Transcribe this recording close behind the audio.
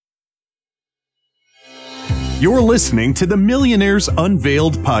You're listening to the Millionaires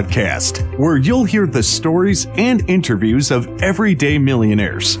Unveiled podcast, where you'll hear the stories and interviews of everyday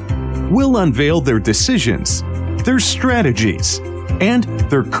millionaires. We'll unveil their decisions, their strategies, and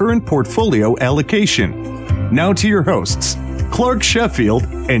their current portfolio allocation. Now to your hosts, Clark Sheffield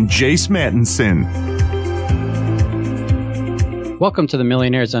and Jace Mattinson. Welcome to the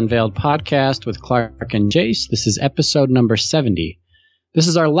Millionaires Unveiled podcast with Clark and Jace. This is episode number 70. This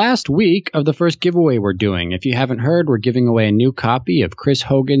is our last week of the first giveaway we're doing. If you haven't heard, we're giving away a new copy of Chris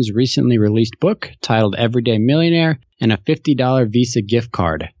Hogan's recently released book titled Everyday Millionaire and a $50 Visa gift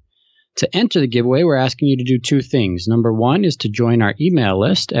card. To enter the giveaway, we're asking you to do two things. Number one is to join our email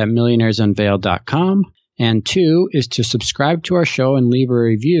list at millionairesunveiled.com. And two is to subscribe to our show and leave a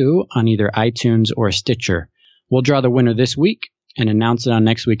review on either iTunes or Stitcher. We'll draw the winner this week and announce it on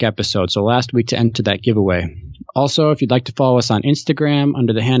next week's episode. So last week to enter that giveaway. Also, if you'd like to follow us on Instagram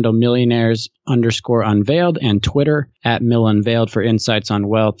under the handle millionaires_unveiled and Twitter at millunveiled for insights on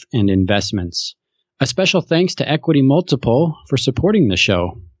wealth and investments. A special thanks to Equity Multiple for supporting the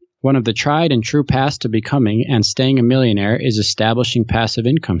show. One of the tried and true paths to becoming and staying a millionaire is establishing passive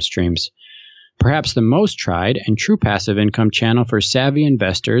income streams. Perhaps the most tried and true passive income channel for savvy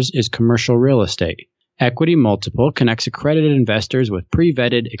investors is commercial real estate. Equity Multiple connects accredited investors with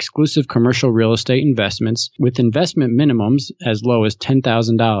pre-vetted exclusive commercial real estate investments with investment minimums as low as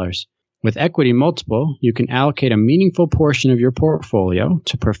 $10,000. With Equity Multiple, you can allocate a meaningful portion of your portfolio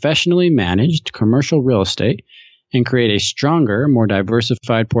to professionally managed commercial real estate and create a stronger, more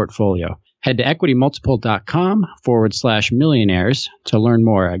diversified portfolio. Head to equitymultiple.com/millionaires to learn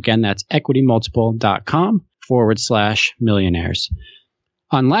more. Again, that's equitymultiple.com/millionaires.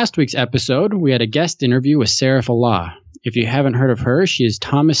 On last week's episode, we had a guest interview with Sarah Falah. If you haven't heard of her, she is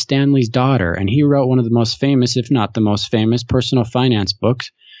Thomas Stanley's daughter, and he wrote one of the most famous, if not the most famous, personal finance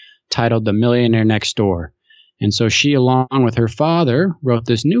books titled The Millionaire Next Door. And so she, along with her father, wrote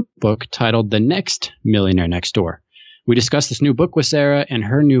this new book titled The Next Millionaire Next Door. We discussed this new book with Sarah and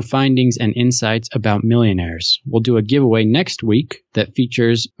her new findings and insights about millionaires. We'll do a giveaway next week that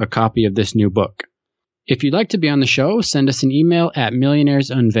features a copy of this new book. If you'd like to be on the show, send us an email at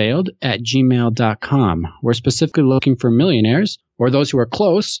millionairesunveiled@gmail.com. We're specifically looking for millionaires or those who are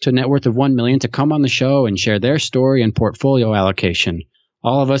close to a net worth of $1 million to come on the show and share their story and portfolio allocation.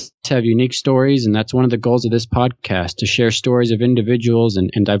 All of us have unique stories, and that's one of the goals of this podcast, to share stories of individuals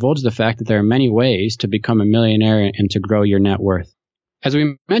and divulge the fact that there are many ways to become a millionaire and to grow your net worth. As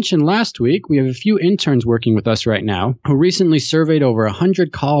we mentioned last week, we have a few interns working with us right now who recently surveyed over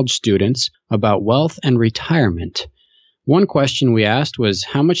 100 college students about wealth and retirement. One question we asked was,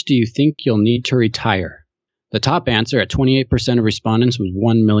 how much do you think you'll need to retire? The top answer at 28% of respondents was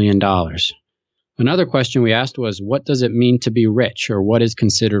 $1 million. Another question we asked was, what does it mean to be rich, or what is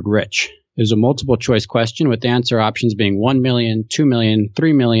considered rich? It was a multiple choice question with answer options being 1 million, 2 million,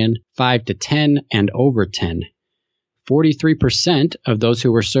 3 million, 5 to 10, and over 10. 43% of those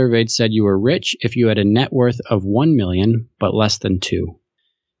who were surveyed said you were rich if you had a net worth of 1 million, but less than 2.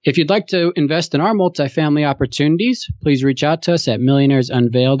 If you'd like to invest in our multifamily opportunities, please reach out to us at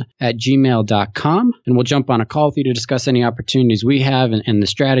millionairesunveiled@gmail.com, and we'll jump on a call with you to discuss any opportunities we have and the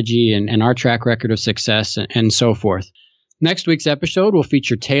strategy and our track record of success and so forth. Next week's episode will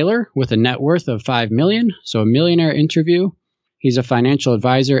feature Taylor with a net worth of $5 million, so a millionaire interview. He's a financial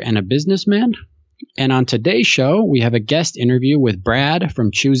advisor and a businessman. And on today's show, we have a guest interview with Brad from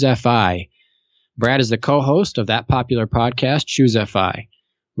ChooseFI. Brad is the co-host of that popular podcast, ChooseFI.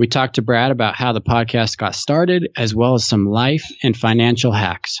 We talked to Brad about how the podcast got started, as well as some life and financial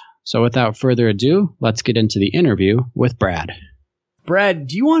hacks. So without further ado, let's get into the interview with Brad. Brad,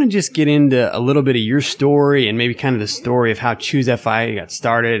 do you want to just get into a little bit of your story and maybe kind of the story of how ChooseFI got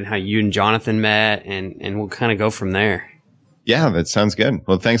started and how you and Jonathan met, and we'll kind of go from there? Yeah, that sounds good.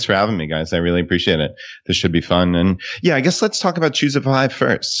 Well, thanks for having me, guys. I really appreciate it. This should be fun. And yeah, I guess let's talk about ChooseFI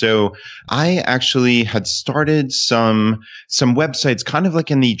first. So I actually had started some websites kind of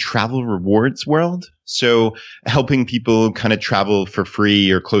like in the travel rewards world. So helping people kind of travel for free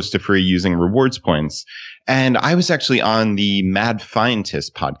or close to free using rewards points. And I was actually on the Mad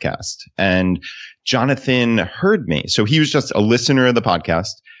Fientist podcast, and Jonathan heard me. So he was just a listener of the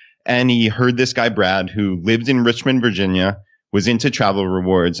podcast, and he heard this guy, Brad, who lived in Richmond, Virginia, was into travel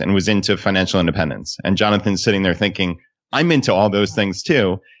rewards and was into financial independence. And Jonathan's sitting there thinking, I'm into all those things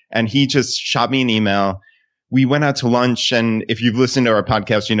too. And he just shot me an email. We went out to lunch. And if you've listened to our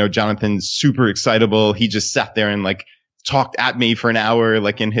podcast, you know, Jonathan's super excitable. He just sat there and like talked at me for an hour,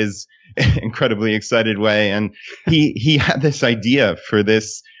 like in his incredibly excited way. And he had this idea for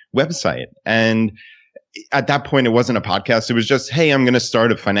this website. And at that point, it wasn't a podcast. It was just, hey, I'm going to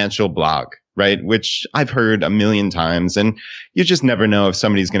start a financial blog. right? Which I've heard a million times, and you just never know if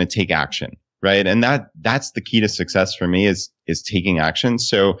somebody's going to take action, right? And that's the key to success for me is taking action.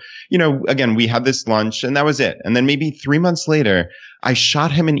 So, again, we had this lunch and that was it. And then maybe 3 months later, I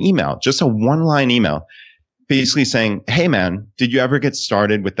shot him an email, just a 1-line email, basically saying, "Hey man, did you ever get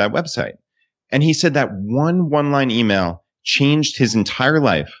started with that website?" And he said that one-line email changed his entire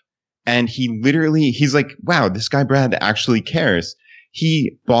life. And he's like, wow, this guy Brad actually cares.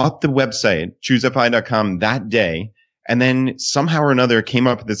 He bought the website, ChooseFI.com, that day, and then somehow or another came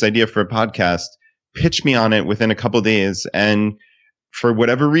up with this idea for a podcast, pitched me on it within a couple of days. And for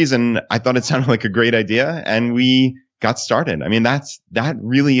whatever reason, I thought it sounded like a great idea, and we got started. I mean, that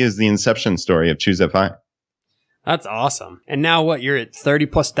really is the inception story of ChooseFI. That's awesome. And now what? You're at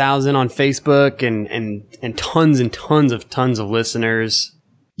 30,000+ on Facebook and tons of listeners.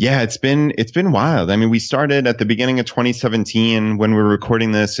 Yeah, it's been wild. I mean, we started at the beginning of 2017. When we're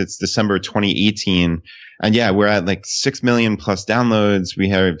recording this, it's December 2018. And yeah, we're at like 6 million+ downloads. We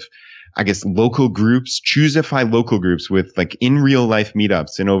have, I guess, local groups, ChooseFI local groups with like in real life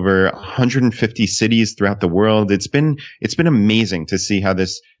meetups in over 150 cities throughout the world. It's been amazing to see how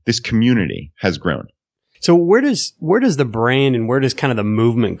this community has grown. So where does the brand and where does kind of the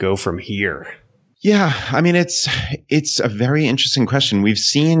movement go from here? Yeah, I mean, it's a very interesting question. We've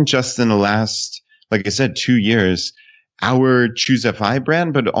seen just in the last, like I said, 2 years, our ChooseFI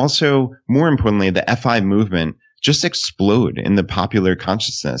brand, but also more importantly, the FI movement just explode in the popular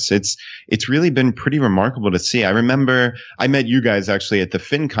consciousness. It's really been pretty remarkable to see. I remember I met you guys actually at the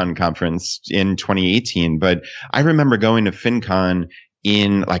FinCon conference in 2018, but I remember going to FinCon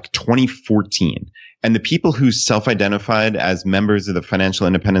in like 2014. And the people who self-identified as members of the financial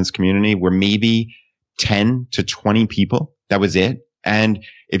independence community were maybe 10 to 20 people. That was it. And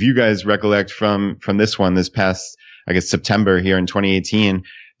if you guys recollect from this past, I guess, September here in 2018,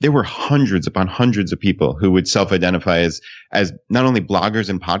 there were hundreds upon hundreds of people who would self-identify as not only bloggers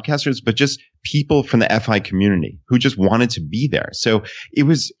and podcasters, but just people from the FI community who just wanted to be there. So it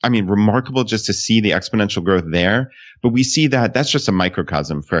was, I mean, remarkable just to see the exponential growth there. But we see that that's just a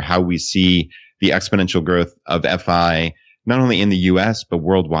microcosm for how we see the exponential growth of FI, not only in the US, but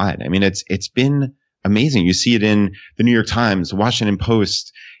worldwide. I mean, it's been amazing. You see it in the New York Times, Washington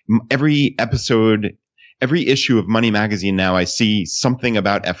Post, every issue of Money Magazine now, I see something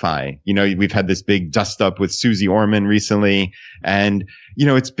about FI. We've had this big dust up with Susie Orman recently. And,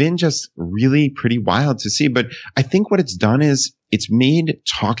 it's been just really pretty wild to see. But I think what it's done is it's made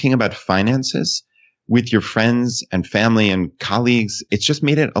talking about finances with your friends and family and colleagues, it's just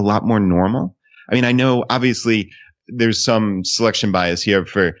made it a lot more normal. I mean, I know obviously there's some selection bias here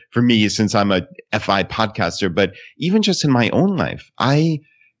for me since I'm a FI podcaster, but even just in my own life, I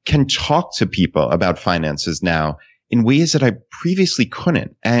can talk to people about finances now in ways that I previously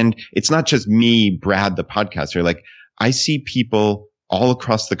couldn't. And it's not just me, Brad, the podcaster. Like I see people all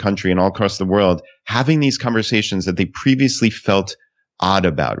across the country and all across the world having these conversations that they previously felt odd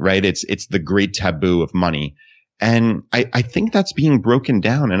about, right? It's the great taboo of money. And I think that's being broken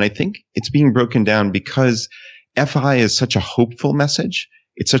down. And I think it's being broken down because FI is such a hopeful message.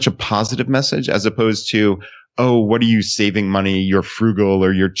 It's such a positive message as opposed to, oh, what are you saving money? You're frugal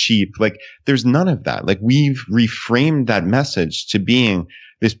or you're cheap. Like there's none of that. Like we've reframed that message to being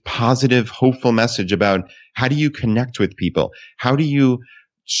this positive, hopeful message about how do you connect with people? How do you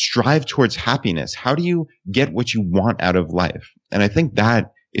strive towards happiness? How do you get what you want out of life? And I think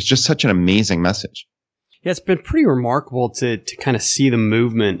that is just such an amazing message. Yeah, it's been pretty remarkable to kind of see the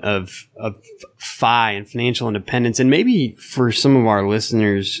movement of FI and financial independence. And maybe for some of our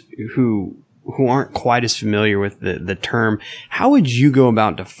listeners who aren't quite as familiar with the term, how would you go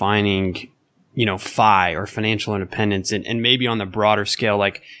about defining, FI or financial independence and maybe on the broader scale?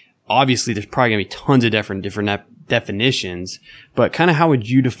 Like obviously there's probably gonna be tons of different definitions, but kind of how would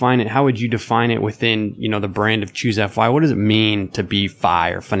you define it? How would you define it within, the brand of ChooseFI? What does it mean to be FI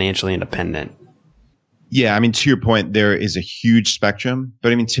or financially independent? Yeah, I mean, to your point, there is a huge spectrum.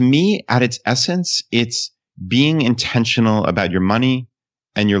 But I mean, to me, at its essence, it's being intentional about your money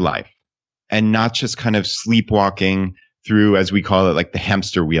and your life and not just kind of sleepwalking through, as we call it, like the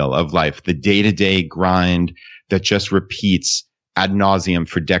hamster wheel of life, the day-to-day grind that just repeats ad nauseum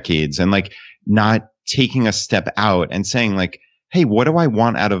for decades and like not taking a step out and saying like, hey, what do I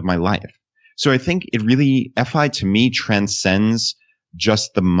want out of my life? So I think it really, FI to me transcends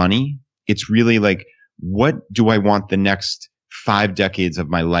just the money. It's really like, what do I want the next 5 decades of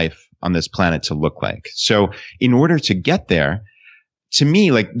my life on this planet to look like? So in order to get there, to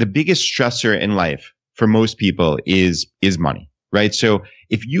me, like the biggest stressor in life for most people is money, right? So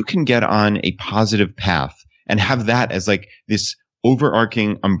if you can get on a positive path and have that as like this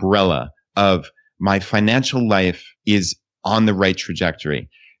overarching umbrella of my financial life is on the right trajectory,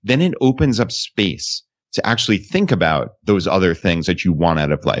 then it opens up space to actually think about those other things that you want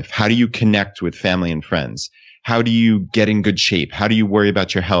out of life. How do you connect with family and friends? How do you get in good shape? How do you worry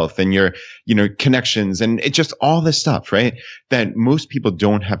about your health and your, connections and it just all this stuff, right? That most people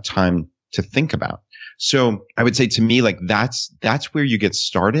don't have time to think about. So I would say to me, like that's where you get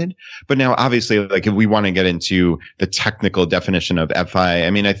started. But now obviously, like if we want to get into the technical definition of FI,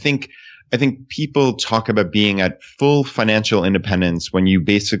 I mean, I think people talk about being at full financial independence when you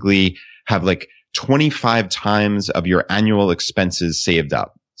basically have like 25 times of your annual expenses saved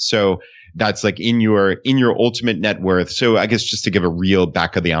up. So that's like in your ultimate net worth. So I guess just to give a real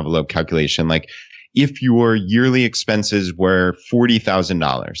back of the envelope calculation, like if your yearly expenses were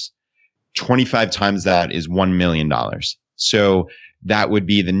 $40,000, 25 times that is $1 million. So that would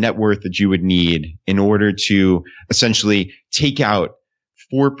be the net worth that you would need in order to essentially take out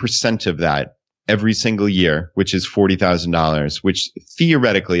 4% of that every single year, which is $40,000, which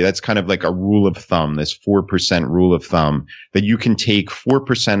theoretically, that's kind of like a rule of thumb, this 4% rule of thumb, that you can take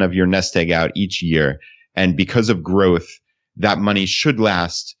 4% of your nest egg out each year. And because of growth, that money should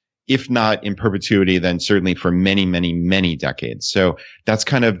last, if not in perpetuity, then certainly for many, many, many decades. So that's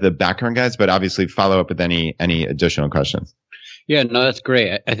kind of the background, guys, but obviously follow up with any additional questions. Yeah, no, that's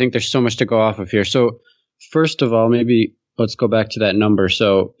great. I think there's so much to go off of here. So first of all, maybe let's go back to that number.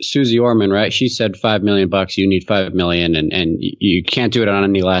 So Susie Orman, right? She said $5 million, you need $5 million and you can't do it on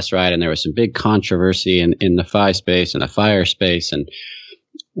any last ride. And there was some big controversy in the FI space and the fire space. And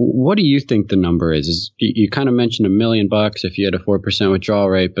what do you think the number is? You kind of mentioned $1 million if you had a 4% withdrawal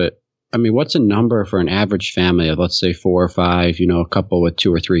rate, but I mean, what's a number for an average family of, let's say 4 or 5, a couple with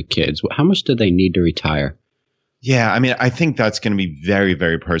 2 or 3 kids? How much do they need to retire? Yeah, I mean, I think that's going to be very,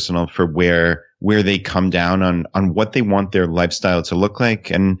 very personal for where they come down on what they want their lifestyle to look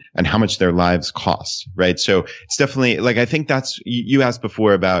like and how much their lives cost, right? So it's definitely like, I think that's, you asked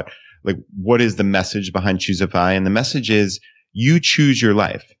before about like, what is the message behind ChooseFI? And the message is you choose your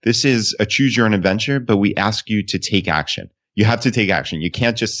life. This is a choose your own adventure, but we ask you to take action. You have to take action. You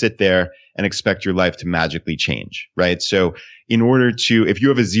can't just sit there and expect your life to magically change, right? So in order to, if you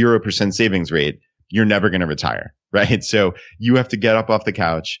have a 0% savings rate, you're never going to retire, right? So you have to get up off the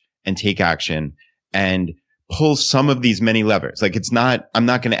couch and take action and pull some of these many levers. Like I'm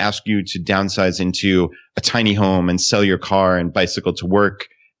not going to ask you to downsize into a tiny home and sell your car and bicycle to work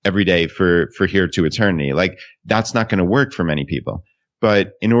every day for here to eternity. Like that's not going to work for many people.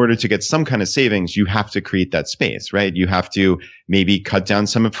 But in order to get some kind of savings, you have to create that space, right? You have to maybe cut down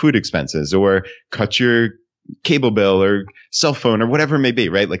some of food expenses or cut your cable bill or cell phone or whatever it may be,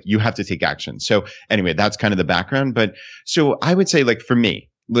 right? Like you have to take action. So anyway, that's kind of the background. But so I would say like for me,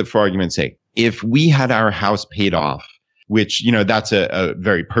 for argument's sake, if we had our house paid off, which, that's a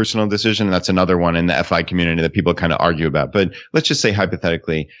very personal decision. And that's another one in the FI community that people kind of argue about. But let's just say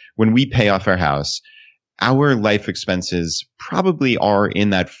hypothetically, when we pay off our house, our life expenses probably are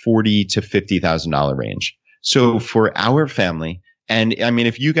in that $40,000 to $50,000 range. So for our family, and I mean,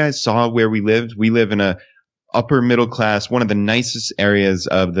 if you guys saw where we live in a upper middle class, one of the nicest areas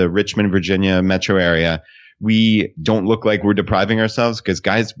of the Richmond, Virginia metro area. We don't look like we're depriving ourselves because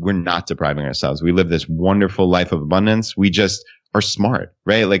guys, we're not depriving ourselves. We live this wonderful life of abundance. We just are smart,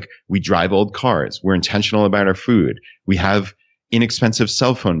 right? Like we drive old cars. We're intentional about our food. We have inexpensive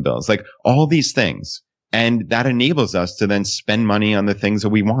cell phone bills, like all these things. And that enables us to then spend money on the things that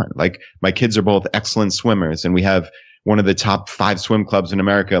we want. Like my kids are both excellent swimmers and we have one of the top 5 swim clubs in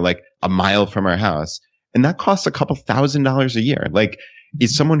America, like a mile from our house. And that costs a couple $1,000s a year. Like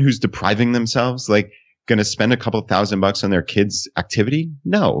is someone who's depriving themselves, like going to spend a couple $1,000 on their kids' activity?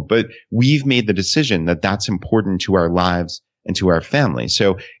 No, but we've made the decision that that's important to our lives and to our family.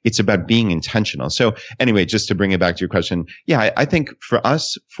 So it's about being intentional. So anyway, just to bring it back to your question. Yeah, I think for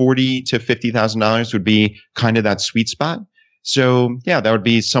us, $40,000 to $50,000 would be kind of that sweet spot. So yeah, that would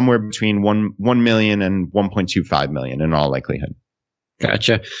be somewhere between 1 million and 1.25 million in all likelihood.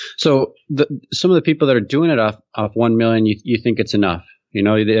 Gotcha. So some of the people that are doing it off 1 million, you think it's enough? They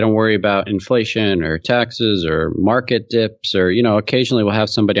don't worry about inflation or taxes or market dips or, occasionally we'll have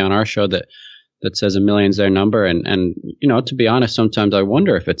somebody on our show that says $1 million's their number. And, to be honest, sometimes I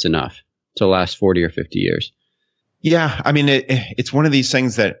wonder if it's enough to last 40 or 50 years. Yeah. I mean, it's one of these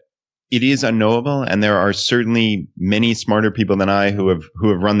things that it is unknowable. And there are certainly many smarter people than I who have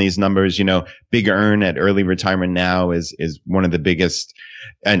run these numbers. Big Earn at early retirement now is one of the biggest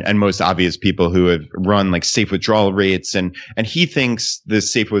and most obvious people who have run like safe withdrawal rates. And he thinks the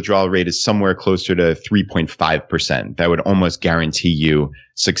safe withdrawal rate is somewhere closer to 3.5%. That would almost guarantee you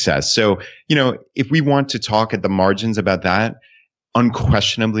success. So, if we want to talk at the margins about that,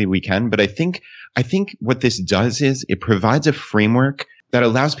 unquestionably we can. But I think what this does is it provides a framework that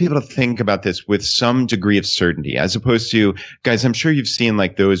allows people to think about this with some degree of certainty, as opposed to, guys, I'm sure you've seen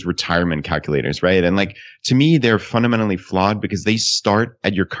like those retirement calculators, right? And like, to me, they're fundamentally flawed because they start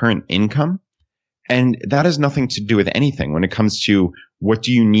at your current income. And that has nothing to do with anything when it comes to what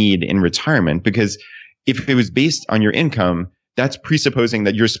do you need in retirement? Because if it was based on your income, that's presupposing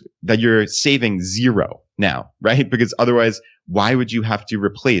that you're saving zero now, right? Because otherwise, why would you have to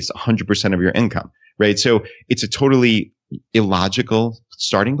replace 100% of your income, right? So it's a totally illogical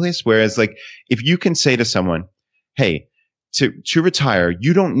starting place. Whereas like, if you can say to someone, hey, to retire,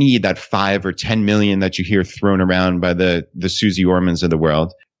 you don't need that 5 or 10 million that you hear thrown around by the Susie Ormans of the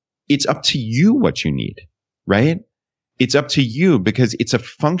world. It's up to you what you need, right? It's up to you because it's a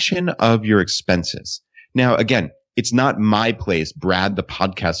function of your expenses. Now, again, it's not my place, Brad, the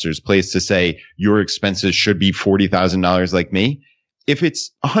podcaster's place, to say your expenses should be $40,000 like me. If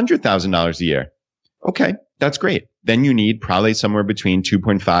it's $100,000 a year, okay, that's great. Then you need probably somewhere between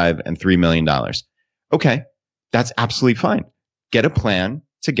 $2.5 and $3 million. Okay, that's absolutely fine. Get a plan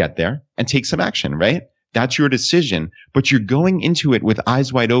to get there and take some action, right? That's your decision, but you're going into it with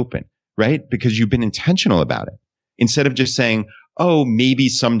eyes wide open, right? Because you've been intentional about it instead of just saying, oh, maybe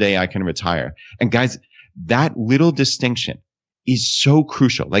someday I can retire. And guys, that little distinction is so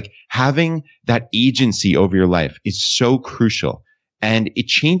crucial. Like, having that agency over your life is so crucial, and it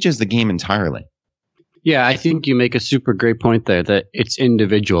changes the game entirely. Yeah, I think you make a super great point there that it's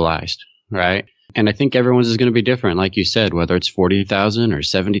individualized, right? And I think everyone's is going to be different. Like you said, whether it's 40,000 or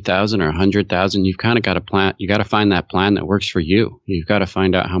 70,000 or 100,000, you've kind of got to plan. You got to find that plan that works for you. You've got to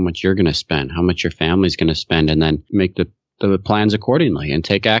find out how much you're going to spend, how much your family's going to spend, and then make the plans accordingly and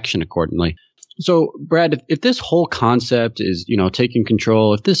take action accordingly. So, Brad, if this whole concept is, taking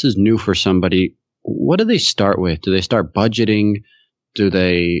control, if this is new for somebody, what do they start with? Do they start budgeting? Do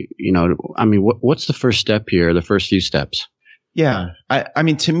they, what's the first step here, the first few steps? Yeah. I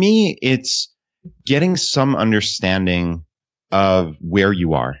mean, to me, it's getting some understanding of where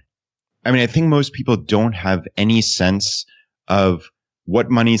you are. I mean, I think most people don't have any sense of what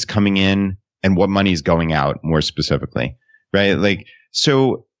money's coming in and what money's going out, more specifically, right? Like,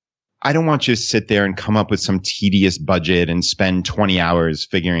 so I don't want you to sit there and come up with some tedious budget and spend 20 hours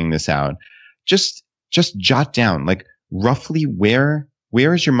figuring this out. Just jot down, like, roughly where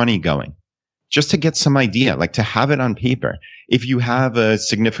is your money going? Just to get some idea, like to have it on paper. If you have a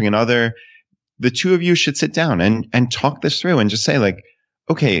significant other, the two of you should sit down and talk this through and just say, like,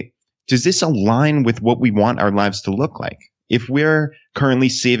 okay, does this align with what we want our lives to look like? If we're currently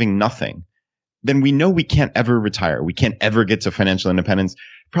saving nothing, then we know we can't ever retire. We can't ever get to financial independence.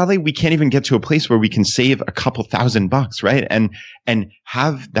 Probably we can't even get to a place where we can save a couple $1,000, right? And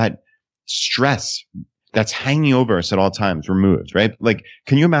have that stress that's hanging over us at all times removed, right? Like,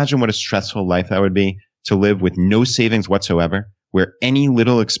 can you imagine what a stressful life that would be to live with no savings whatsoever, where any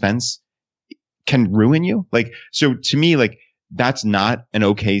little expense can ruin you? Like, so to me, like, that's not an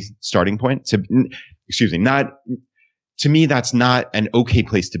okay starting point to me, that's not an okay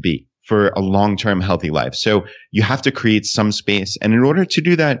place to be for a long-term healthy life. So you have to create some space. And in order to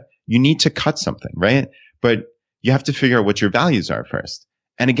do that, you need to cut something, right? But you have to figure out what your values are first.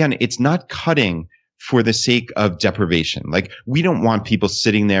 And again, it's not cutting for the sake of deprivation. Like, we don't want people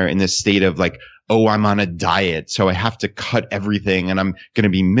sitting there in this state of like, oh, I'm on a diet, so I have to cut everything and I'm going to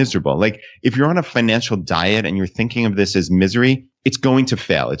be miserable. Like, if you're on a financial diet and you're thinking of this as misery, it's going to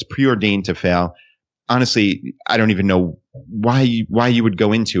fail. It's preordained to fail. Honestly, I don't even know why you would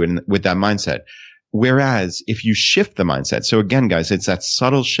go into it with that mindset. Whereas if you shift the mindset, so again, guys, it's that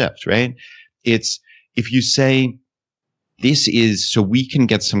subtle shift, right? It's if you say, this is so we can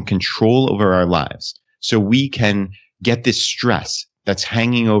get some control over our lives, so we can get this stress that's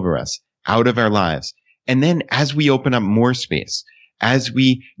hanging over us out of our lives. And then as we open up more space, as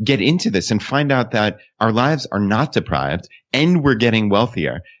we get into this and find out that our lives are not deprived and we're getting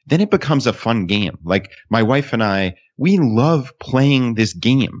wealthier, then it becomes a fun game. Like, my wife and I, we love playing this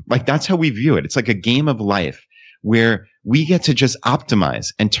game. Like, that's how we view it. It's like a game of life where we get to just optimize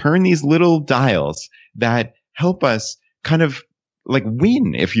and turn these little dials that help us kind of like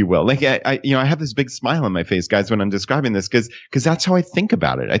win, if you will. Like, I have this big smile on my face, guys, when I'm describing this, because that's how I think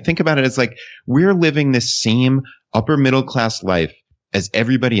about it. I think about it as like, we're living this same upper middle class life as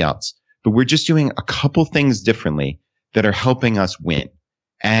everybody else, but we're just doing a couple things differently that are helping us win.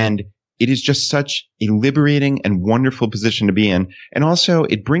 And it is just such a liberating and wonderful position to be in. And also,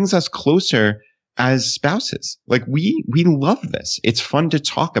 it brings us closer as spouses. Like, we love this. It's fun to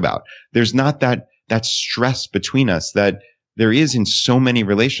talk about. There's not that stress between us that there is in so many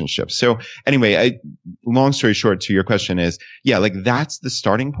relationships. So anyway, long story short to your question is, yeah, like that's the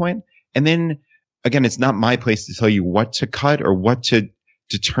starting point. And then again, it's not my place to tell you what to cut or what to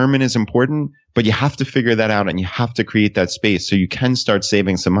determine is important, but you have to figure that out and you have to create that space so you can start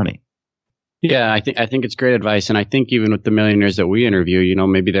saving some money. Yeah, I think it's great advice, and I think even with the millionaires that we interview,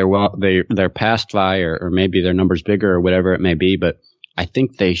 maybe they're past FI or maybe their number's bigger or whatever it may be, but I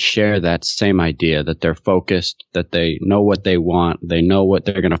think they share that same idea that they're focused, that they know what they want, they know what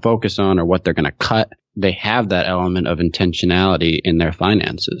they're going to focus on or what they're going to cut. They have that element of intentionality in their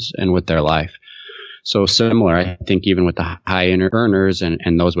finances and with their life. So similar, I think, even with the high earners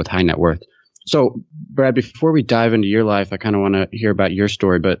and those with high net worth. So, Brad, before we dive into your life, I kind of want to hear about your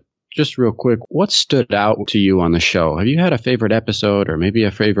story, but just real quick, what stood out to you on the show? Have you had a favorite episode or maybe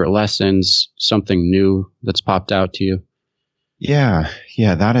a favorite lessons, something new that's popped out to you? Yeah,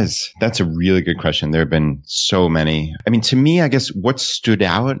 that's a really good question. There have been so many. I mean, to me, I guess what stood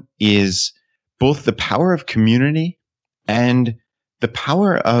out is both the power of community and the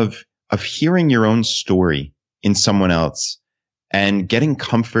power of hearing your own story in someone else and getting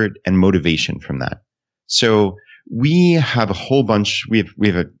comfort and motivation from that. So we have a whole bunch. We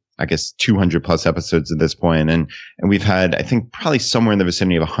have I guess 200 plus episodes at this point, and we've had, I think, probably somewhere in the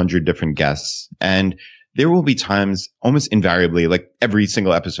vicinity of 100 different guests. And there will be times, almost invariably, like every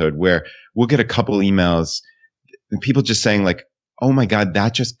single episode, where we'll get a couple emails and people just saying like, "Oh my God,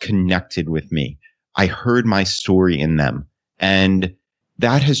 that just connected with me. I heard my story in them." And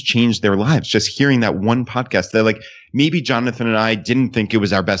that has changed their lives. Just hearing that one podcast, they're like, maybe Jonathan and I didn't think it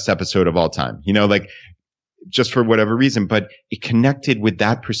was our best episode of all time, like just for whatever reason, but it connected with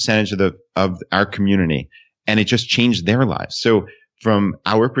that percentage of our community and it just changed their lives. So from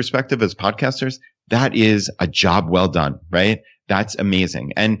our perspective as podcasters, that is a job well done, right? That's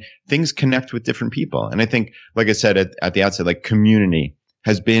amazing. And things connect with different people. And I think, like I said at the outset, like community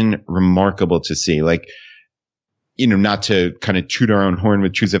has been remarkable to see. Like, not to kind of toot our own horn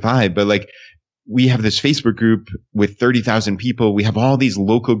with ChooseFI, but like we have this Facebook group with 30,000 people. We have all these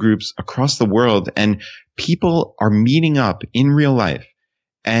local groups across the world and people are meeting up in real life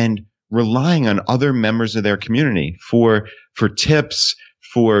and relying on other members of their community for tips,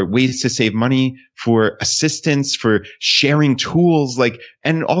 for ways to save money, for assistance, for sharing tools,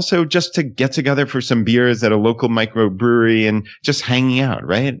 and also just to get together for some beers at a local microbrewery and just hanging out,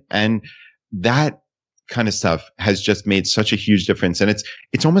 right? And that kind of stuff has just made such a huge difference. And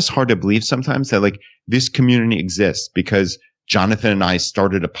it's almost hard to believe sometimes that like this community exists because Jonathan and I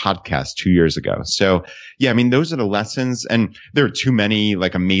started a podcast 2 years ago. So yeah, I mean, those are the lessons. And there are too many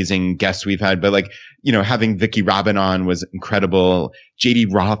like amazing guests we've had, but having Vicky Robin on was incredible.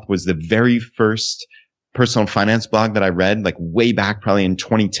 JD Roth was the very first personal finance blog that I read, like way back probably in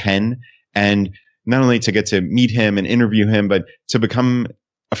 2010. And not only to get to meet him and interview him, but to become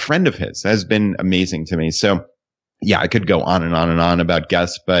a friend of his has been amazing to me. So yeah, I could go on and on and on about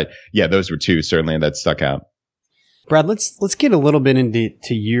guests, but yeah, those were two certainly that stuck out. Brad, let's get a little bit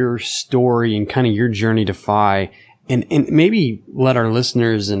into your story and kind of your journey to FI, and maybe let our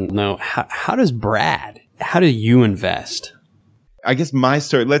listeners know how do you invest? I guess my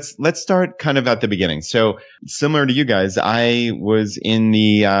story, let's start kind of at the beginning. So similar to you guys, I was in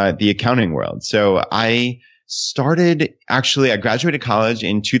the accounting world. So I graduated college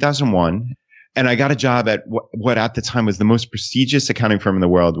in 2001 and I got a job at what at the time was the most prestigious accounting firm in the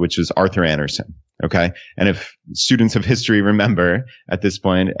world, which was Arthur Andersen. Okay. And if students of history remember at this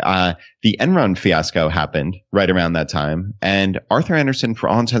point, the Enron fiasco happened right around that time. And Arthur Andersen, for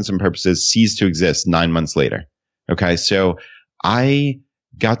all intents and purposes, ceased to exist 9 months later. Okay. So I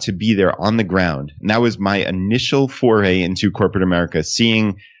got to be there on the ground. And that was my initial foray into corporate America,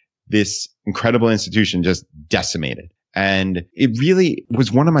 seeing this incredible institution just decimated. And it really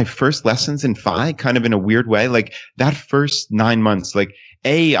was one of my first lessons in FI, kind of in a weird way. Like that first 9 months,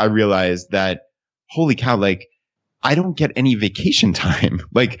 I realized that, holy cow, I don't get any vacation time.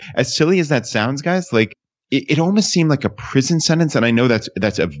 As silly as that sounds, guys, it almost seemed like a prison sentence. And I know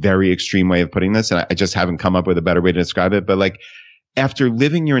that's a very extreme way of putting this. And I just haven't come up with a better way to describe it. But after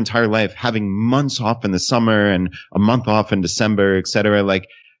living your entire life, having months off in the summer and a month off in December, et cetera,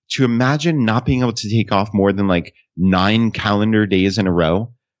 to imagine not being able to take off more than 9 calendar days in a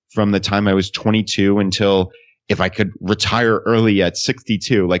row from the time I was 22 until if I could retire early at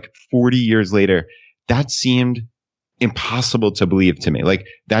 62, 40 years later, that seemed impossible to believe to me.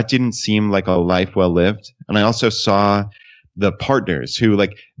 That didn't seem like a life well lived. And I also saw the partners who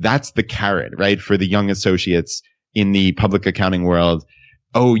that's the carrot, right? For the young associates in the public accounting world.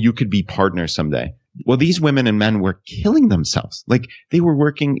 Oh, you could be partner someday. Well, these women and men were killing themselves. Like they were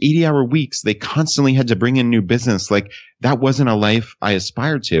working 80-hour weeks. They constantly had to bring in new business. Like that wasn't a life I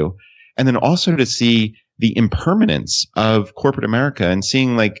aspired to. And then also to see the impermanence of corporate America and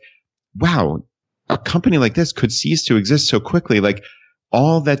seeing like, wow, a company like this could cease to exist so quickly. Like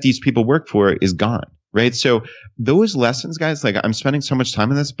all that these people work for is gone. Right. So those lessons, guys, like I'm spending so much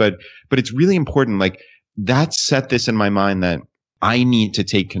time on this, but it's really important. Like that set this in my mind that I need to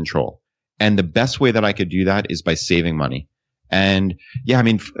take control. And the best way that I could do that is by saving money. And yeah, I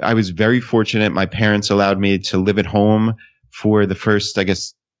mean, I was very fortunate. My parents allowed me to live at home for the first, I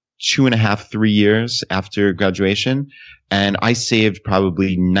guess, 2.5, 3 years after graduation. And I saved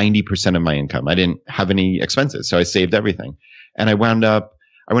probably 90% of my income. I didn't have any expenses, so I saved everything. And I wound up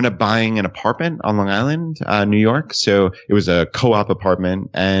buying an apartment on Long Island, New York. So it was a co-op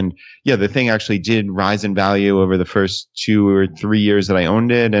apartment. And yeah, the thing actually did rise in value over the first 2 or 3 years that I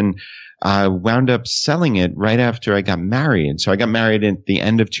owned it. And I wound up selling it right after I got married. So I got married at the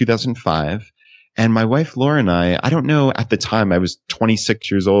end of 2005. And my wife, Laura, and I don't know at the time, I was 26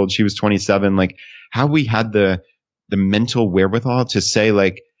 years old. She was 27, like how we had the mental wherewithal to say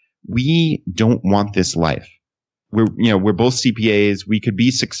like, we don't want this life. We're both CPAs. We could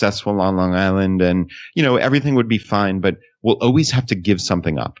be successful on Long Island and, everything would be fine, but we'll always have to give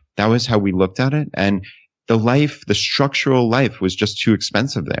something up. That was how we looked at it. And the structural life was just too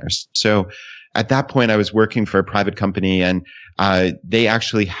expensive there. So at that point, I was working for a private company and, they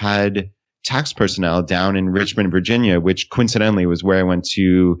actually had tax personnel down in Richmond, Virginia, which coincidentally was where I went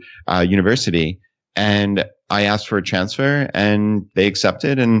to, university. And I asked for a transfer and they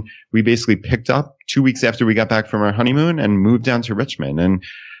accepted. And we basically picked up 2 weeks after we got back from our honeymoon and moved down to Richmond. And,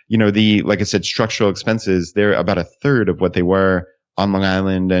 like I said, structural expenses, they're about a third of what they were on Long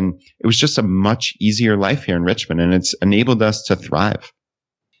Island. And it was just a much easier life here in Richmond. And it's enabled us to thrive.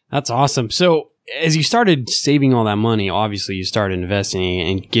 That's awesome. So as you started saving all that money, obviously you started investing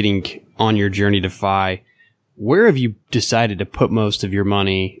and getting on your journey to FI. Where have you decided to put most of your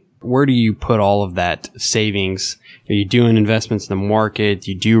money? Where do you put all of that savings? Are you doing investments in the market?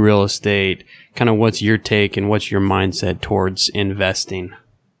 Do you do real estate? Kind of what's your take and what's your mindset towards investing?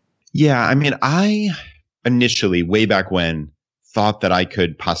 Yeah, I mean, I initially, way back when, thought that I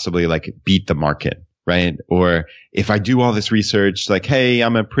could possibly like beat the market, right? Or if I do all this research, like, hey,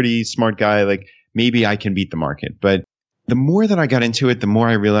 I'm a pretty smart guy, like maybe I can beat the market. But the more that I got into it, the more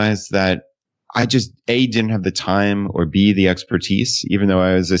I realized that I just, A, didn't have the time or B, the expertise, even though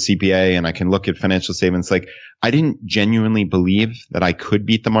I was a CPA and I can look at financial statements. Like I didn't genuinely believe that I could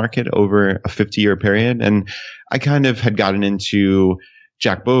beat the market over a 50-year period. And I kind of had gotten into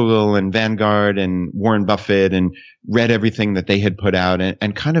Jack Bogle and Vanguard and Warren Buffett and read everything that they had put out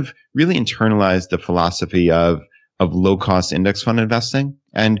and kind of really internalized the philosophy of low cost index fund investing.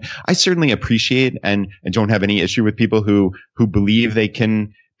 And I certainly appreciate and don't have any issue with people who believe they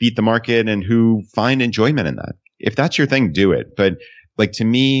can beat the market and who find enjoyment in that. If that's your thing, do it. But like to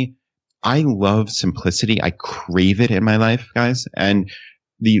me, I love simplicity. I crave it in my life, guys. And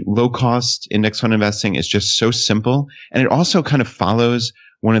the low cost index fund investing is just so simple. And it also kind of follows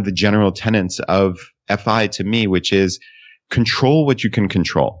one of the general tenets of FI to me, which is control what you can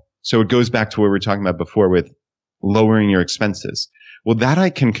control. So it goes back to what we were talking about before with lowering your expenses. Well, that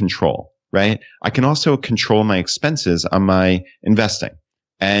I can control, right? I can also control my expenses on my investing.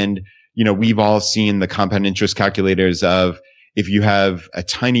 And, we've all seen the compound interest calculators of if you have a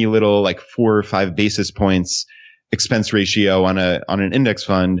tiny little like 4 or 5 basis points expense ratio on an index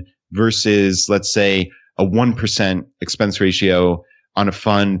fund versus let's say a 1% expense ratio on a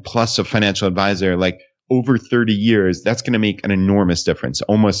fund plus a financial advisor, like over 30 years, that's going to make an enormous difference,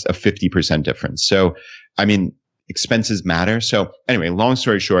 almost a 50% difference. So, I mean, expenses matter. So anyway, long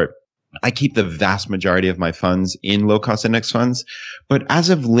story short, I keep the vast majority of my funds in low cost index funds. But as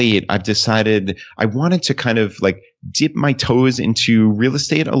of late, I've decided I wanted to kind of like dip my toes into real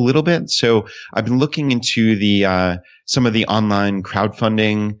estate a little bit. So I've been looking into some of the online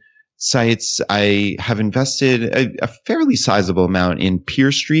crowdfunding sites. I have invested a fairly sizable amount in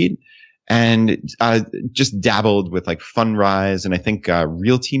Peer Street and just dabbled with like Fundrise, and I think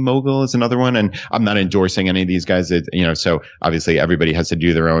Realty Mogul is another one. And I'm not endorsing any of these guys, so obviously everybody has to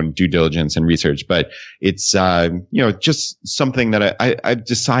do their own due diligence and research, but it's just something that I've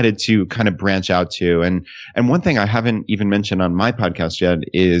decided to kind of branch out to. And one thing I haven't even mentioned on my podcast yet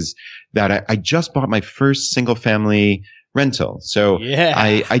is that I just bought my first single family rental. So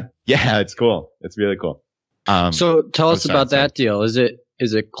yeah, it's cool. It's really cool. So tell us about that deal. Is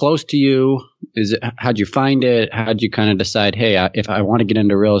Is it close to you? How'd you find it? How'd you kind of decide, hey, if I want to get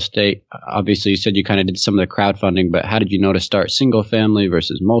into real estate? Obviously, you said you kind of did some of the crowdfunding, but how did you know to start single family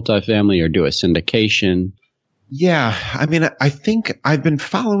versus multifamily or do a syndication? Yeah, I mean, I think I've been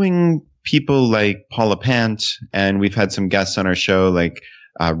following people like Paula Pant, and we've had some guests on our show like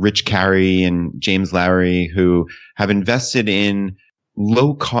Rich Carey and James Lowry, who have invested in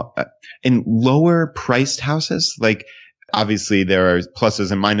lower priced houses. Like, obviously there are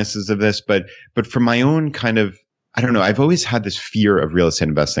pluses and minuses of this, but for my own kind of, I don't know, I've always had this fear of real estate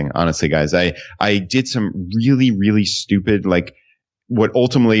investing. Honestly, guys, I did some really, really stupid, like what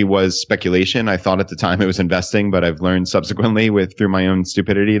ultimately was speculation. I thought at the time it was investing, but I've learned subsequently through my own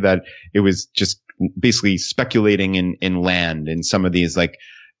stupidity that it was just basically speculating in land in some of these, like,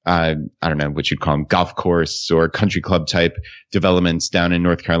 I don't know what you'd call them, golf course or country club type developments down in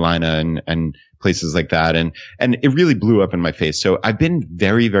North Carolina and places like that. And it really blew up in my face. So I've been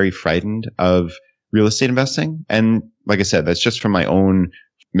very, very frightened of real estate investing. And like I said, that's just from my own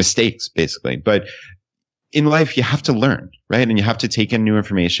mistakes, basically. But in life, you have to learn, right? And you have to take in new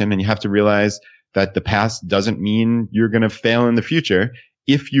information, and you have to realize that the past doesn't mean you're going to fail in the future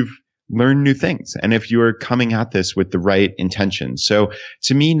if you've learned new things and if you're coming at this with the right intentions. So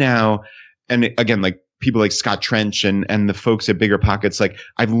to me now, and again, like people like Scott Trench and the folks at Bigger Pockets, like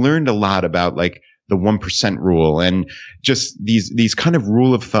I've learned a lot about like the 1% rule and just these kind of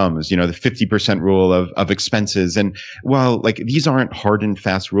rule of thumbs, the 50% rule of expenses. And while like these aren't hard and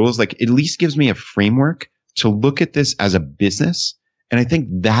fast rules, like at least gives me a framework to look at this as a business. And I think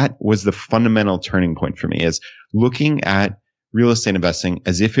that was the fundamental turning point for me, is looking at real estate investing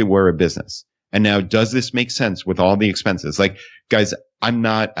as if it were a business. And now, does this make sense with all the expenses? Like, guys, I'm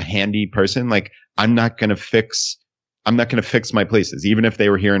not a handy person. Like, I'm not going to fix my places. Even if they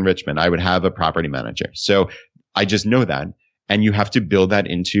were here in Richmond, I would have a property manager. So I just know that. And you have to build that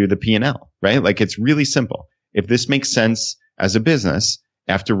into the P&L, right? Like, it's really simple. If this makes sense as a business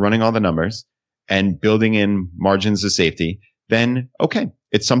after running all the numbers and building in margins of safety, then okay,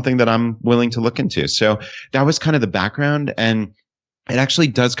 it's something that I'm willing to look into. So that was kind of the background. And it actually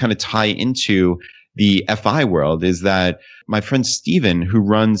does kind of tie into the FI world, is that my friend Steven, who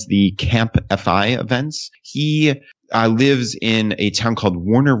runs the Camp FI events, he lives in a town called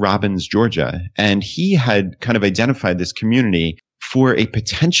Warner Robins, Georgia. And he had kind of identified this community for a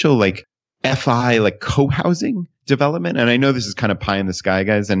potential like FI, like co-housing development. And I know this is kind of pie in the sky,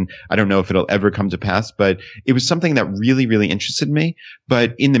 guys, and I don't know if it'll ever come to pass, but it was something that really, really interested me.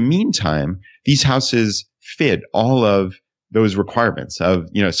 But in the meantime, these houses fit all of those requirements of,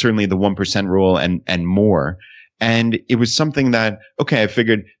 certainly the 1% rule and more. And it was something that, okay, I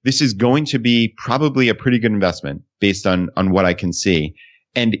figured this is going to be probably a pretty good investment based on what I can see.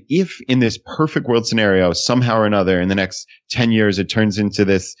 And if in this perfect world scenario, somehow or another in the next 10 years, it turns into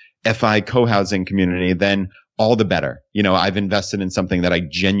this FI co-housing community, then all the better. I've invested in something that I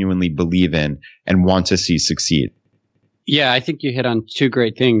genuinely believe in and want to see succeed. Yeah, I think you hit on two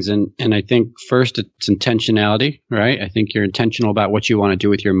great things. And I think first, it's intentionality, right? I think you're intentional about what you want to do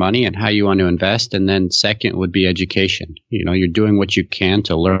with your money and how you want to invest. And then second would be education. You're doing what you can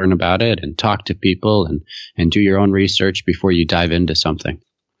to learn about it and talk to people and do your own research before you dive into something.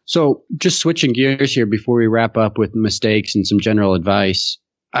 So just switching gears here before we wrap up with mistakes and some general advice.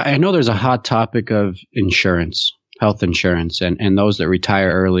 I know there's a hot topic of insurance, health insurance, and those that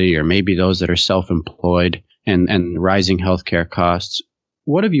retire early, or maybe those that are self-employed, and rising healthcare costs.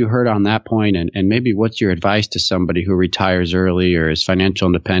 What have you heard on that point? And maybe what's your advice to somebody who retires early or is financial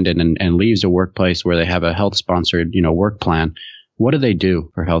independent and leaves a workplace where they have a health sponsored, work plan? What do they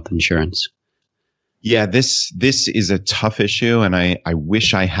do for health insurance? Yeah, this is a tough issue, and I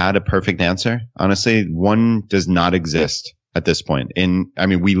wish I had a perfect answer. Honestly, one does not exist at this point.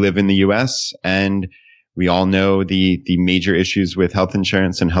 We live in the US, and we all know the major issues with health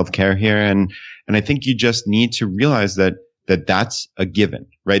insurance and healthcare here. And I think you just need to realize that's a given,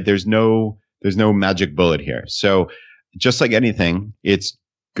 right? There's no magic bullet here. So just like anything, it's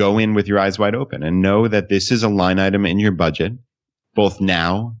go in with your eyes wide open and know that this is a line item in your budget, both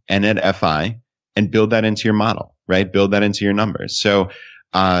now and at FI, and build that into your model, right? Build that into your numbers. So,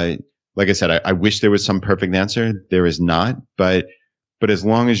 like I said, I wish there was some perfect answer. There is not, but as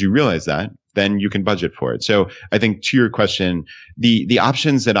long as you realize that, then you can budget for it. So I think to your question, the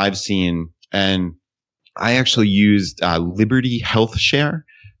options that I've seen, and I actually used Liberty Health Share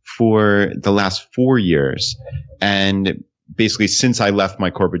for the last 4 years. And basically since I left my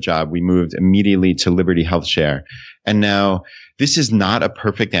corporate job, we moved immediately to Liberty Health Share. And now this is not a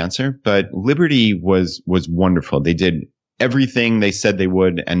perfect answer, but Liberty was wonderful. They did everything they said they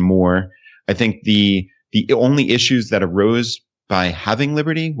would and more. I think the only issues that arose by having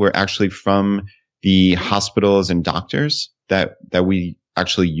Liberty were actually from the hospitals and doctors that we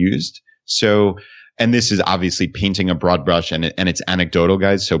actually used. So, and this is obviously painting a broad brush and it's anecdotal,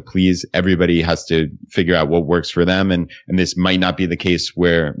 guys. So please, everybody has to figure out what works for them. And this might not be the case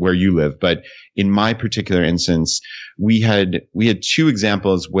where you live. But in my particular instance, we had two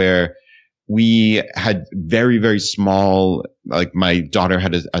examples where we had very, very small, like my daughter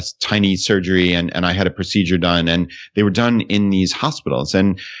had a tiny surgery and I had a procedure done, and they were done in these hospitals.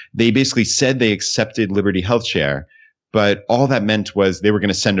 And they basically said they accepted Liberty Health Share, but all that meant was they were going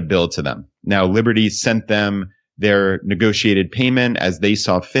to send a bill to them. Now, Liberty sent them their negotiated payment as they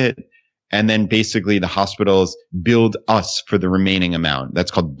saw fit. And then basically the hospitals billed us for the remaining amount.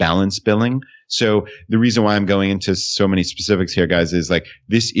 That's called balance billing. So the reason why I'm going into so many specifics here, guys, is like,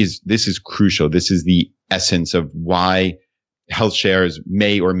 this is crucial. This is the essence of why health shares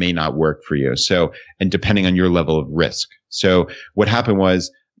may or may not work for you. So, and depending on your level of risk. So what happened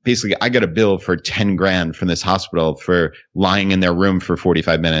was, basically I got a bill for 10 grand from this hospital for lying in their room for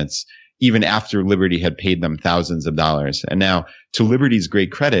 45 minutes, even after Liberty had paid them thousands of dollars. And now, to Liberty's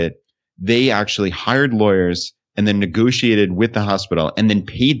great credit, they actually hired lawyers and then negotiated with the hospital and then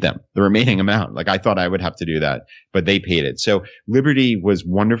paid them the remaining amount. Like, I thought I would have to do that, but they paid it. So Liberty was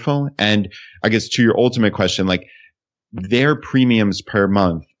wonderful. And I guess to your ultimate question, like, their premiums per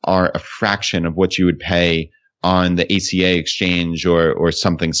month are a fraction of what you would pay on the ACA exchange or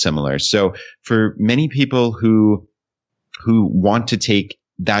something similar. So for many people who want to take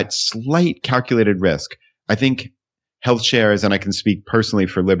that slight calculated risk, I think health shares, and I can speak personally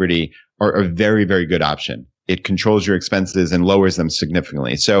for Liberty, are a very, very good option. It controls your expenses and lowers them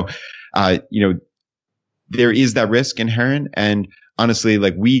significantly. So, there is that risk inherent. And honestly,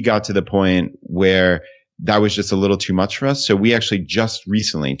 like, we got to the point where that was just a little too much for us. So we actually just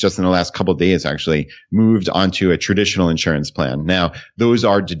recently, just in the last couple of days, actually moved onto a traditional insurance plan. Now, those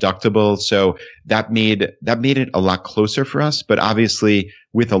are deductible. So that made it a lot closer for us. But obviously,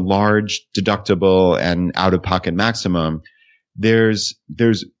 with a large deductible and out-of-pocket maximum, there's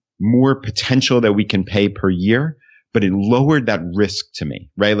more potential that we can pay per year, but it lowered that risk to me,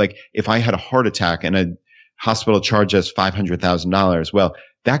 right? Like, if I had a heart attack and a hospital charged us $500,000, well,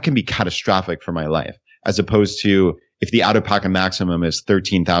 that can be catastrophic for my life. As opposed to, if the out-of-pocket maximum is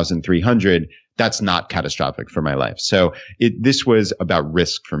 $13,300, that's not catastrophic for my life. So this was about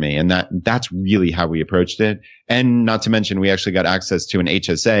risk for me. And that's really how we approached it. And not to mention, we actually got access to an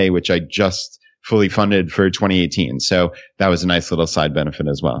HSA, which I just fully funded for 2018. So that was a nice little side benefit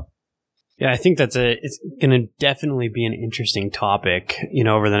as well. Yeah, I think it's going to definitely be an interesting topic,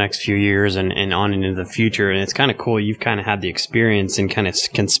 over the next few years and on into the future. And it's kind of cool. You've kind of had the experience and kind of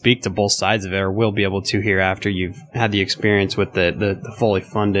can speak to both sides of it, or will be able to here after you've had the experience with the fully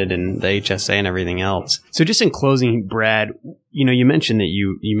funded and the HSA and everything else. So just in closing, Brad, you mentioned that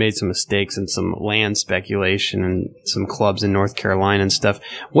you made some mistakes in some land speculation and some clubs in North Carolina and stuff.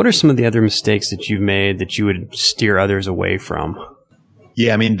 What are some of the other mistakes that you've made that you would steer others away from?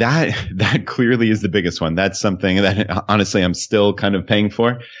 Yeah, I mean, that clearly is the biggest one. That's something that honestly I'm still kind of paying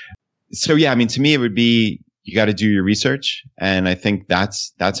for. So yeah, I mean, to me, it would be, you got to do your research. And I think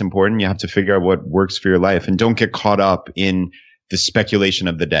that's important. You have to figure out what works for your life and don't get caught up in the speculation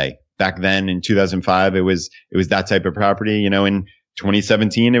of the day. Back then in 2005, it was that type of property. In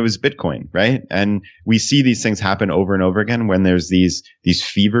 2017, it was Bitcoin, right? And we see these things happen over and over again when there's these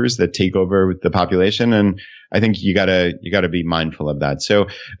fevers that take over the population. And I think you gotta be mindful of that. So,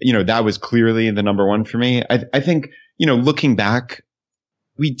 that was clearly the number one for me. I think, looking back,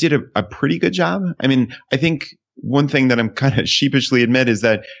 we did a pretty good job. I mean, I think one thing that I'm kind of sheepishly admit is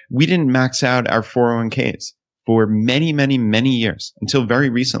that we didn't max out our 401ks for many, many, many years, until very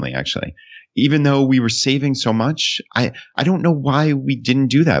recently, actually. Even though we were saving so much, I don't know why we didn't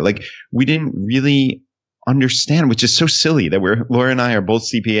do that. Like, we didn't really understand, which is so silly that Laura and I are both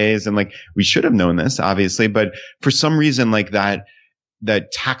CPAs, and like, we should have known this, obviously, but for some reason, like that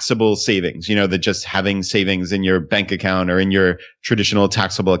taxable savings, that just having savings in your bank account or in your traditional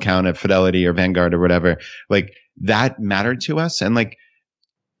taxable account at Fidelity or Vanguard or whatever, like, that mattered to us. And like,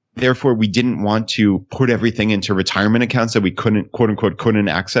 therefore, we didn't want to put everything into retirement accounts that we couldn't, quote unquote, couldn't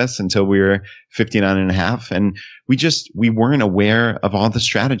access until we were 59 and a half. And we weren't aware of all the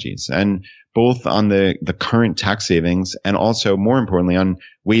strategies, and both on the current tax savings and also, more importantly, on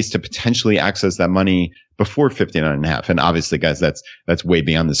ways to potentially access that money before 59 and a half. And obviously, guys, that's way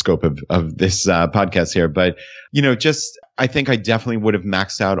beyond the scope of this podcast here. But, I think I definitely would have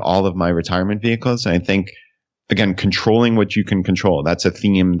maxed out all of my retirement vehicles. And I think, again, controlling what you can control. That's a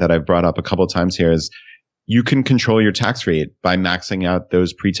theme that I've brought up a couple of times here, is you can control your tax rate by maxing out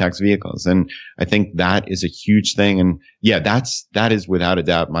those pre-tax vehicles. And I think that is a huge thing. And yeah, that is without a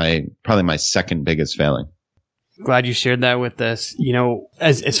doubt probably my second biggest failing. Glad you shared that with us. You know,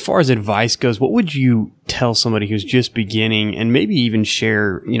 as far as advice goes, what would you tell somebody who's just beginning, and maybe even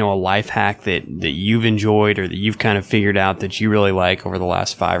share, you know, a life hack that you've enjoyed or that you've kind of figured out that you really like over the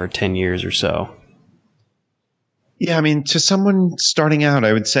last 5 or 10 years or so? Yeah, I mean, to someone starting out,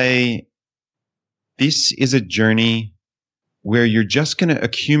 I would say this is a journey where you're just going to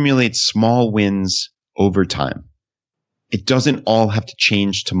accumulate small wins over time. It doesn't all have to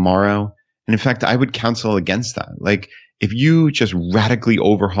change tomorrow. And in fact, I would counsel against that. Like, if you just radically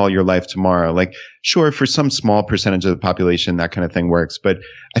overhaul your life tomorrow, like, sure, for some small percentage of the population, that kind of thing works. But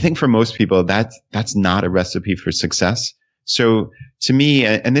I think for most people, that's not a recipe for success. So to me,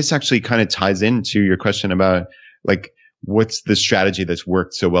 and this actually kind of ties into your question about, like, what's the strategy that's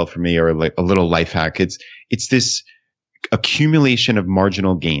worked so well for me, or like a little life hack? It's this accumulation of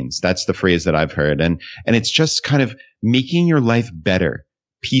marginal gains. That's the phrase that I've heard. And it's just kind of making your life better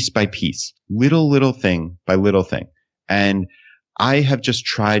piece by piece, little thing by little thing. And I have just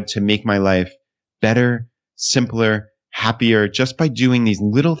tried to make my life better, simpler, happier, just by doing these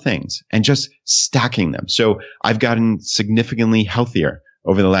little things and just stacking them. So I've gotten significantly healthier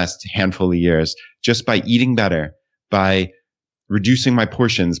over the last handful of years, just by eating better, by reducing my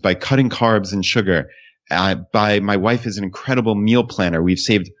portions, by cutting carbs and sugar. My wife is an incredible meal planner. We've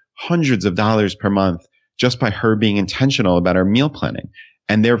saved hundreds of dollars per month just by her being intentional about our meal planning.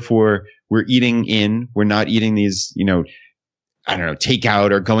 And therefore, we're not eating these,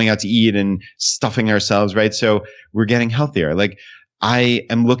 takeout or going out to eat and stuffing ourselves, right? So we're getting healthier. Like, I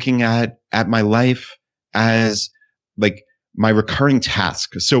am looking at my life as like my recurring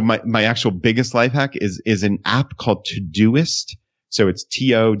task. So my actual biggest life hack is an app called Todoist. So it's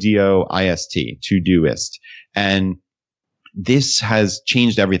Todoist, Todoist. And this has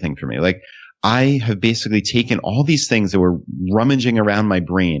changed everything for me. Like, I have basically taken all these things that were rummaging around my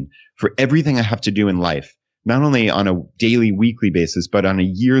brain for everything I have to do in life, not only on a daily, weekly basis, but on a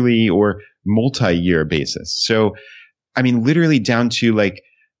yearly or multi-year basis. So, I mean, literally down to, like,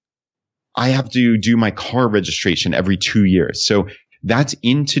 I have to do my car registration every 2 years. So that's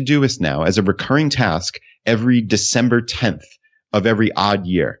in Todoist now as a recurring task every December 10th of every odd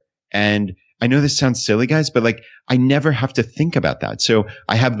year. And I know this sounds silly, guys, but like, I never have to think about that. So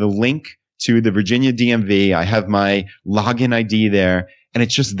I have the link to the Virginia DMV. I have my login ID there, and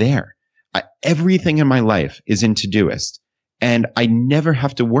it's just there. Everything in my life is in Todoist, and I never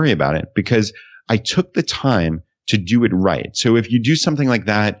have to worry about it because I took the time to do it right. So if you do something like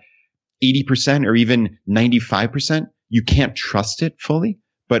that, 80% or even 95%, you can't trust it fully.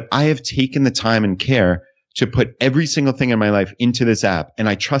 But I have taken the time and care to put every single thing in my life into this app, and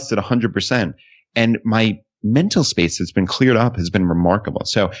I trust it 100%. And my mental space has been cleared up, has been remarkable.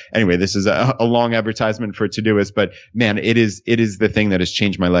 So anyway, this is a long advertisement for Todoist, but man, it is the thing that has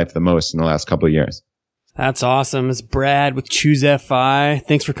changed my life the most in the last couple of years. That's awesome. It's Brad with ChooseFI.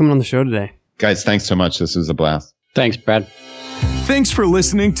 Thanks for coming on the show today. Guys, thanks so much. This was a blast. Thanks, Brad. Thanks for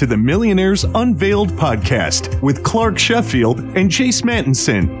listening to the Millionaires Unveiled podcast with Clark Sheffield and Chase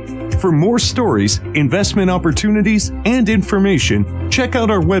Mattinson. For more stories, investment opportunities, and information, check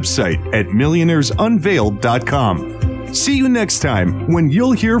out our website at millionairesunveiled.com. See you next time when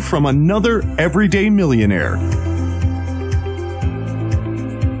you'll hear from another everyday millionaire.